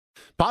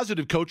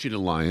Positive Coaching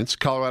Alliance,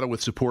 Colorado, with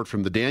support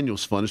from the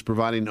Daniels Fund, is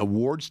providing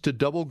awards to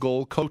double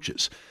goal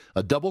coaches.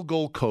 A double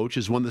goal coach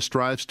is one that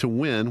strives to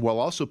win while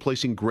also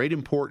placing great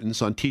importance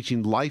on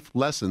teaching life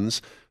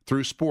lessons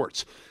through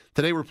sports.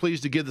 Today, we're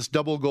pleased to give this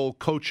double goal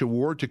coach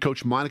award to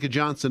Coach Monica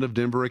Johnson of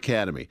Denver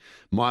Academy.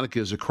 Monica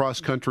is a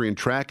cross-country and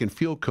track and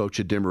field coach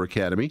at Denver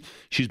Academy.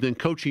 She's been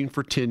coaching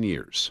for 10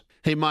 years.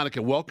 Hey,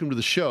 Monica, welcome to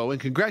the show,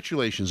 and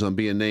congratulations on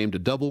being named a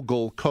double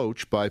goal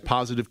coach by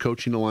Positive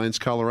Coaching Alliance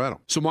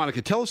Colorado. So,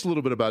 Monica, tell us a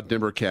little bit about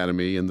Denver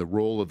Academy and the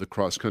role of the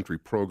cross-country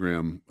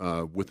program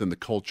within the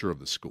culture of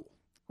the school.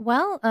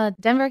 Well,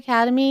 Denver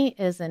Academy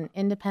is an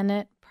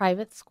independent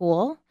private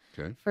school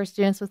for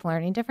students with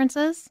learning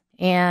differences,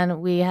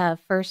 and we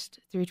have 1st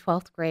through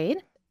 12th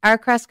grade. Our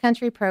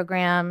cross-country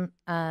program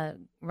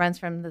runs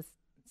from the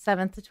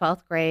 7th to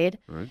 12th grade.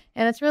 Right.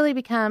 And it's really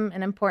become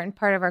an important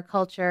part of our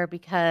culture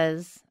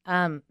because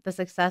the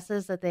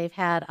successes that they've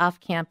had off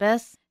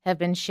campus have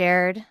been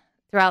shared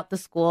throughout the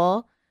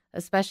school,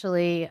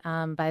 especially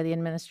by the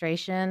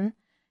administration.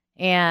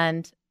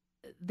 And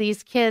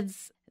these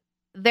kids,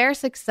 their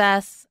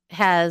success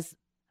has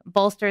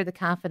bolstered the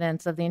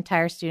confidence of the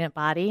entire student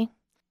body.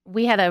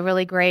 We had a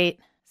really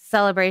great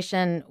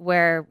celebration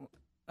where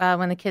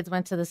when the kids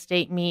went to the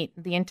state meet,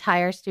 the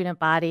entire student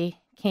body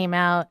came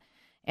out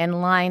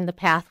and lined the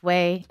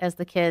pathway as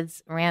the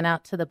kids ran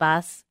out to the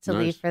bus to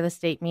leave for the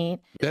state meet.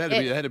 It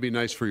had to be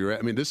nice for your.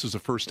 I mean, this was the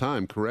first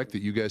time, correct,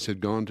 that you guys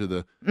had gone to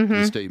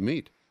the state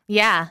meet.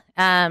 Yeah,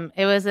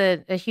 it was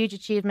a huge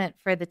achievement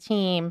for the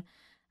team,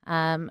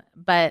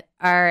 but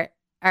our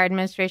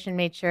administration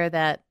made sure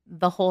that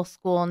the whole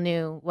school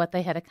knew what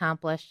they had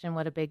accomplished and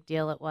what a big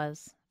deal it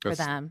was for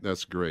them.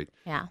 That's great.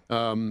 Yeah.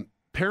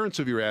 Parents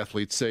of your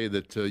athletes say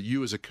that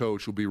you as a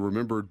coach will be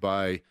remembered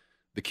by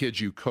the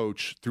kids you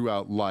coach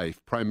throughout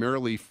life,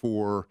 primarily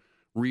for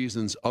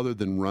reasons other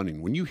than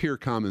running. When you hear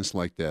comments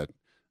like that,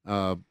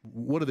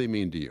 what do they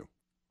mean to you?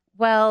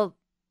 Well,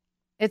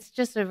 it's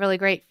just a really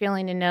great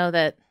feeling to know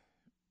that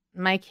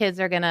my kids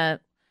are going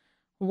to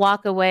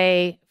walk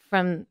away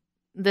from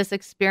this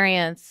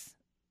experience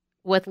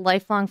with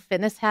lifelong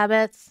fitness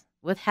habits,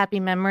 with happy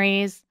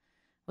memories,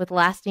 with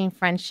lasting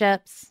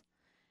friendships,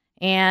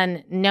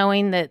 and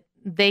knowing that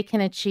they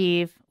can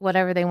achieve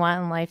whatever they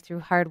want in life through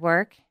hard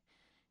work.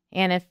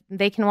 And if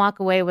they can walk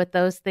away with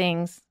those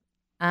things,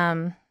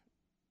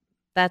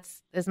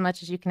 that's as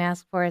much as you can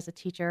ask for as a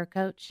teacher or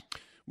coach.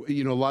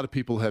 You know, a lot of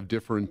people have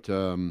different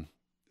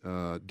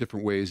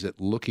ways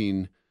at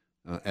looking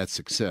at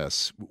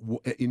success.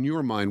 In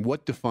your mind,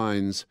 what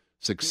defines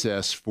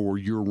success for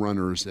your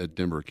runners at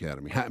Denver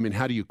Academy?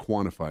 How do you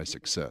quantify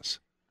success?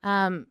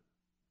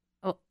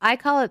 Well, I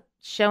call it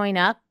showing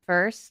up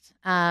first.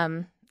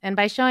 And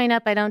by showing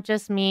up, I don't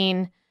just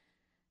mean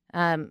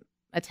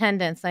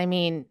attendance. I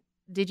mean,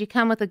 did you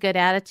come with a good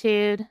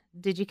attitude?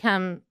 Did you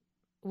come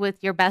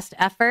with your best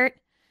effort?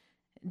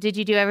 Did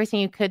you do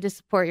everything you could to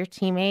support your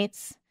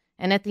teammates?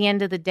 And at the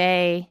end of the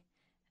day,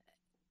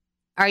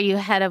 are you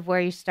ahead of where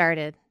you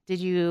started? Did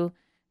you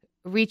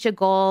reach a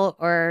goal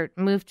or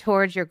move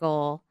towards your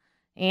goal?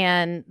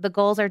 And the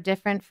goals are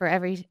different for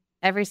every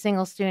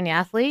single student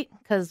athlete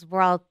because we're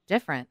all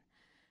different.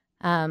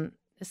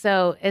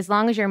 So as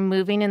long as you're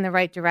moving in the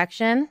right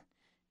direction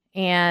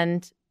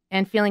and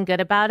feeling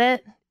good about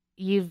it,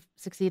 you've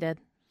succeeded.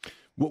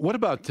 What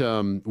about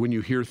when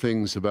you hear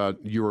things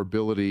about your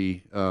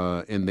ability,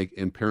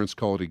 and parents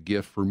call it a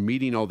gift for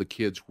meeting all the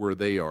kids where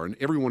they are, and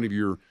every one of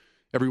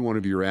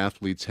your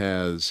athletes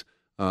has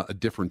a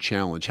different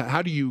challenge.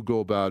 How do you go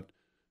about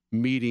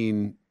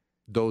meeting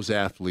those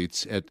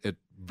athletes at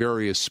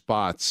various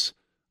spots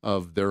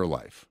of their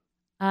life?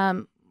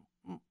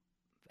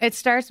 It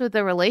starts with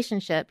the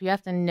relationship. You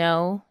have to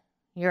know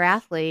your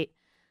athlete.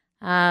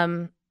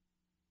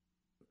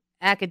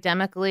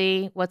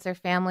 Academically, what's their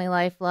family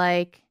life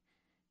like?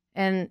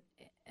 And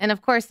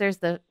of course, there's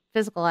the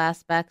physical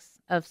aspects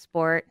of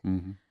sport.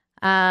 Mm-hmm.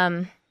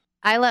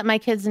 I let my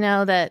kids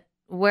know that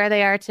where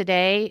they are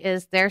today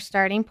is their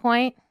starting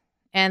point,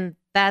 and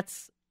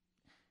that's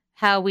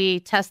how we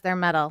test their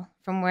mettle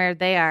from where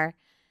they are.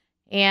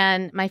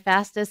 And my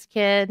fastest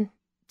kid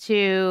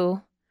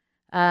to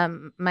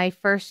my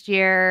first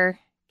year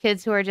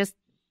kids who are just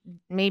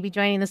maybe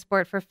joining the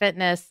sport for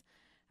fitness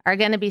are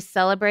going to be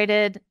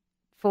celebrated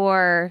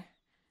for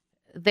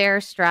their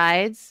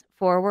strides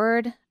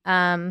forward.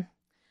 I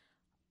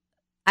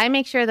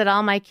make sure that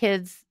all my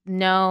kids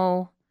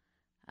know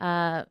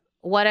where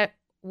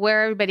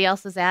everybody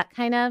else is at,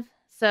 kind of.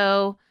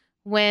 So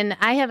when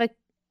I have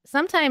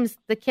sometimes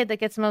the kid that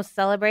gets most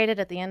celebrated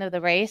at the end of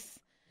the race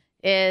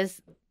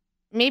is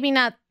maybe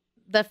not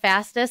the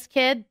fastest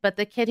kid, but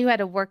the kid who had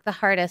to work the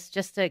hardest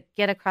just to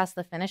get across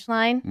the finish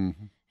line.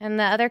 Mm-hmm. And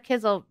the other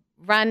kids will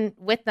run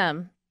with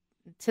them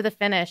to the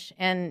finish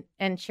and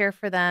cheer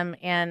for them,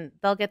 and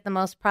they'll get the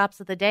most props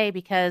of the day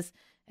because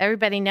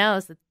everybody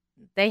knows that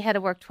they had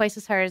to work twice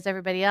as hard as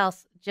everybody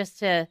else just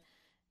to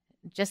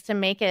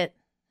make it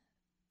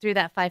through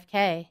that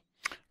 5K.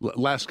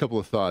 Last couple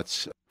of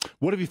thoughts.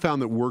 What have you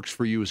found that works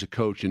for you as a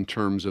coach in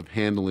terms of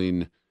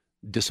handling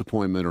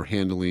disappointment or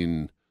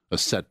handling a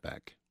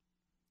setback?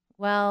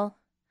 Well,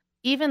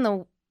 even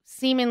the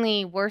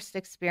seemingly worst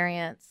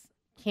experience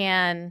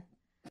can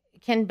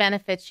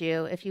benefit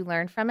you if you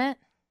learn from it.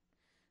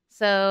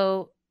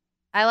 So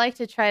I like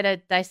to try to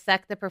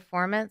dissect the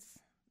performance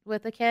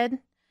with a kid.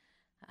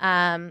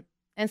 And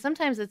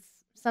sometimes it's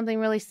something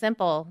really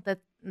simple that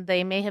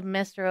they may have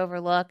missed or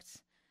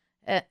overlooked.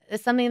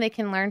 It's something they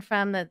can learn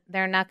from that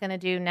they're not going to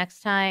do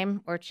next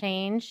time or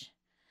change.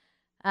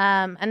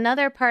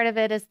 Another part of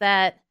it is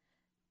that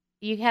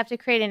you have to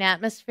create an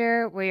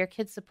atmosphere where your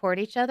kids support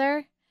each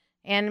other.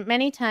 And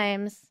many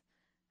times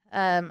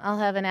I'll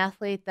have an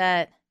athlete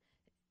that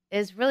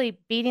is really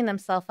beating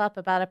themselves up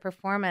about a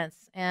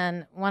performance.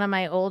 And one of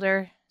my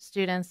older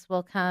students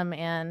will come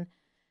and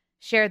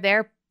share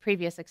their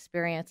previous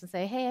experience and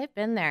say, hey, I've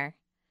been there.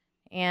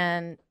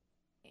 And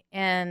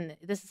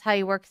this is how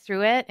you work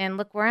through it. And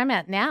look where I'm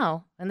at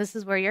now. And this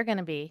is where you're going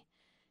to be.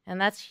 And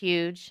that's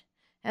huge.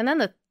 And then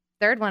the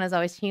third one is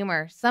always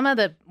humor. Some of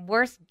the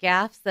worst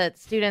gaffes that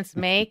students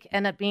make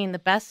end up being the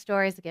best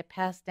stories that get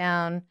passed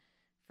down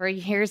for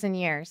years and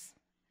years.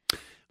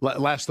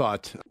 Last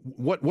thought,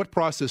 what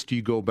process do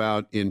you go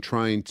about in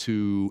trying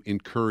to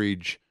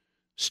encourage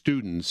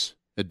students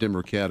at Denver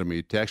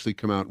Academy to actually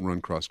come out and run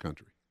cross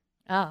country?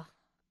 Oh,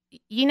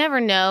 you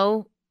never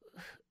know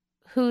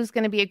who's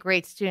going to be a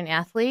great student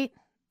athlete.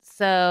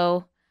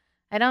 So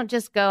I don't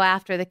just go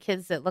after the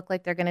kids that look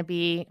like they're going to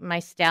be my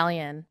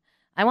stallion.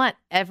 I want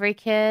every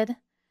kid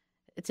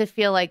to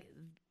feel like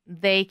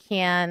they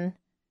can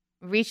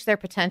reach their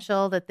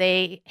potential, that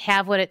they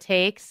have what it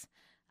takes.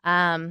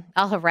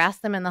 I'll harass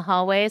them in the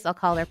hallways. I'll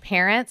call their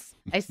parents.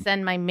 I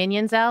send my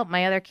minions out,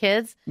 my other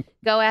kids.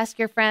 Go ask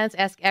your friends,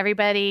 ask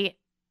everybody.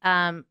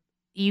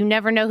 You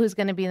never know who's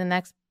going to be the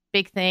next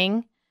big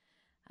thing.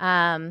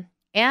 And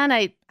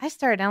I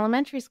started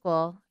elementary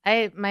school.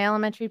 My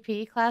elementary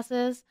PE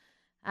classes,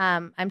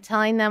 I'm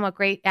telling them what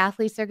great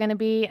athletes they're going to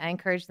be. I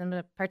encourage them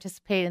to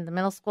participate in the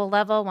middle school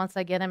level. Once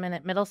I get them in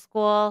at middle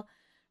school,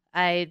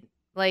 I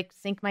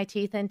sink my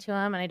teeth into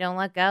them and I don't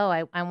let go.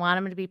 I want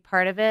them to be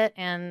part of it.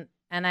 And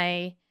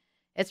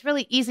it's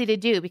really easy to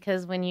do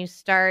because when you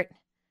start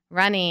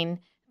running,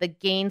 the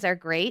gains are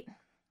great.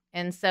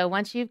 And so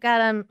once you've got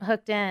them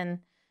hooked in,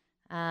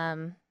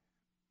 they're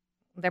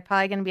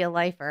probably going to be a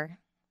lifer.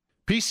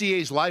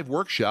 PCA's live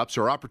workshops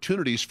are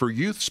opportunities for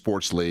youth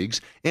sports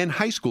leagues and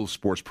high school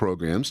sports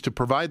programs to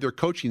provide their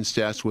coaching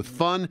staffs with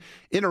fun,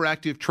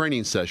 interactive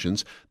training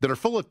sessions that are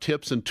full of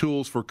tips and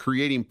tools for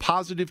creating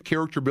positive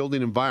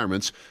character-building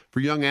environments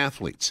for young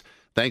athletes.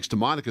 Thanks to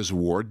Monica's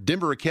award,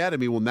 Denver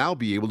Academy will now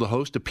be able to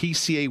host a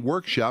PCA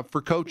workshop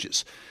for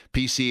coaches.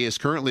 PCA is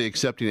currently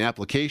accepting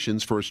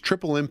applications for its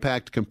Triple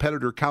Impact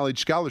Competitor College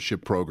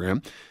Scholarship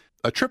Program.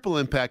 A triple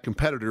impact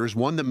competitor is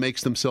one that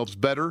makes themselves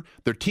better,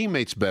 their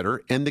teammates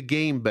better, and the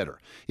game better.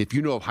 If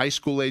you know of high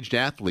school-aged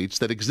athletes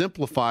that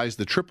exemplifies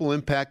the triple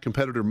impact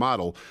competitor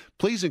model,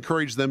 please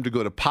encourage them to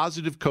go to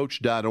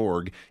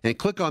positivecoach.org and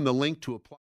click on the link to apply.